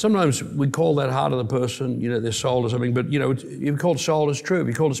 And sometimes we call that heart of the person, their soul or something, but, if you call it soul, it's true. If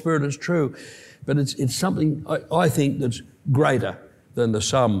you call it spirit, it's true. But it's something, I think, that's greater than the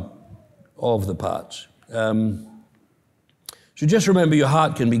sum of the parts. So just remember, your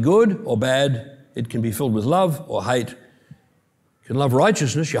heart can be good or bad. It can be filled with love or hate. It can love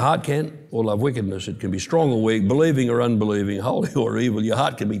righteousness, your heart can, or love wickedness. It can be strong or weak, believing or unbelieving, holy or evil. Your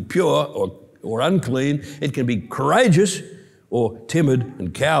heart can be pure or unclean. It can be courageous or timid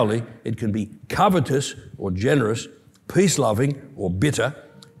and cowardly. It can be covetous or generous, peace-loving or bitter,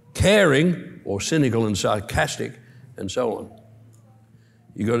 caring or cynical and sarcastic, and so on.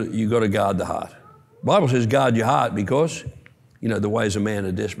 You got to guard the heart. The Bible says guard your heart because, you know, the ways of man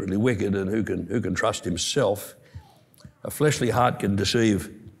are desperately wicked, and who can trust himself? A fleshly heart can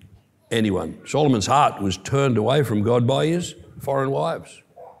deceive anyone. Solomon's heart was turned away from God by his foreign wives.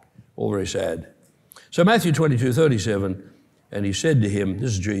 All very sad. So Matthew 22:37, and he said to him,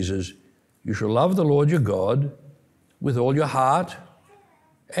 this is Jesus, you shall love the Lord your God with all your heart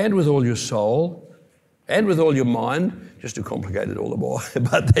and with all your soul and with all your mind, just to complicate it all the more,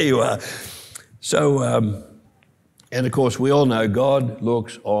 but there you are. So, and of course we all know God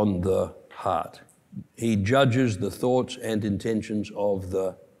looks on the heart. He judges the thoughts and intentions of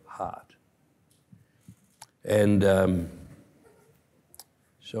the heart. And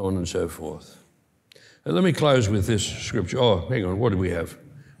so on and so forth. Let me close with this scripture. Oh, hang on, what do we have?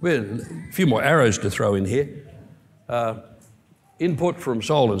 We have a few more arrows to throw in here. Input from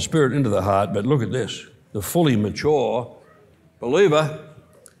soul and spirit into the heart, but look at this. The fully mature believer,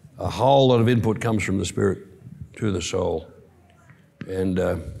 a whole lot of input comes from the spirit to the soul. And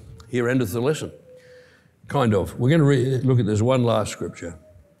here endeth the lesson. Kind of. We're going to look at this one last scripture.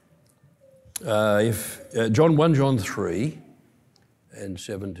 One John 3 and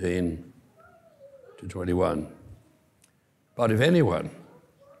 17 to 21. But if anyone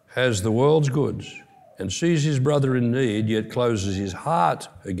has the world's goods and sees his brother in need, yet closes his heart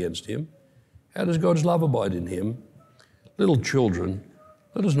against him, how does God's love abide in him? Little children,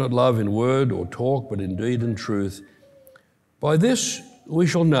 let us not love in word or talk, but in deed and truth. By this we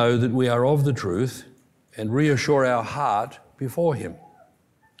shall know that we are of the truth, and reassure our heart before him.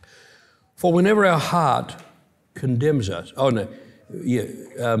 For whenever our heart condemns us,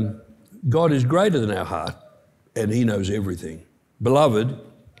 God is greater than our heart, and he knows everything. Beloved,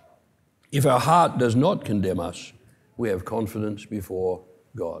 if our heart does not condemn us, we have confidence before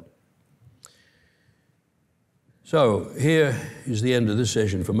God. So here is the end of this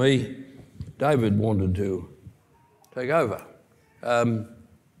session for me. David wanted to take over.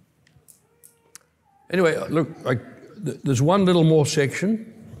 Anyway, look, there's one little more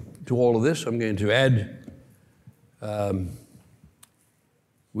section to all of this. I'm going to add,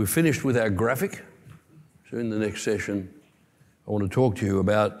 we've finished with our graphic. So in the next session, I want to talk to you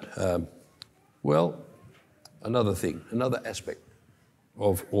about, another thing, another aspect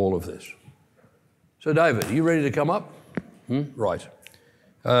of all of this. So David, are you ready to come up? Right.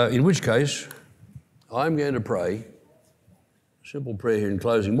 In which case, I'm going to pray. Simple prayer here in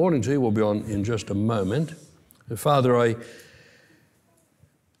closing. Morning tea will be on in just a moment. Father,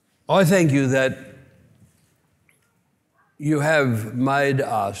 I thank you that you have made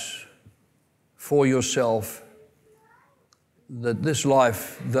us for yourself, that this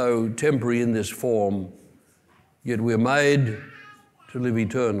life, though temporary in this form, yet we're made to live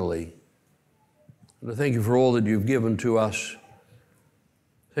eternally. And I thank you for all that you've given to us.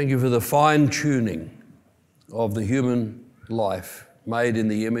 Thank you for the fine-tuning of the human life made in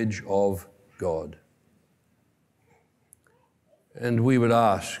the image of God. And I would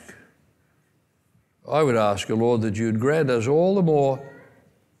ask, O Lord, that you'd grant us all the more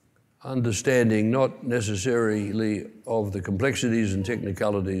understanding, not necessarily of the complexities and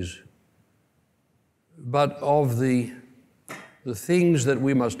technicalities, but of the things that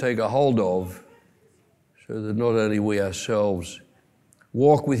we must take a hold of, so that not only we ourselves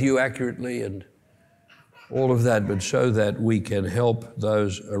walk with you accurately and all of that, but so that we can help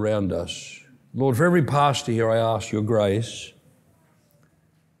those around us. Lord, for every pastor here, I ask your grace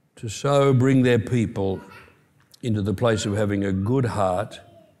to so bring their people into the place of having a good heart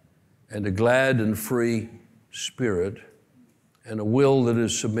and a glad and free spirit and a will that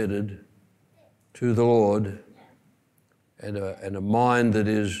is submitted to the Lord and a mind that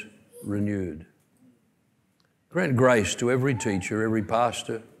is renewed. Grant grace to every teacher, every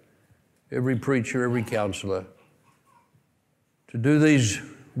pastor, every preacher, every counselor, to do these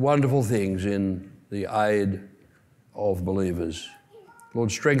wonderful things in the aid of believers. Lord,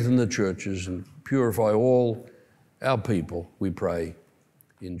 strengthen the churches and purify all our people, we pray,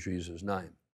 in Jesus' name.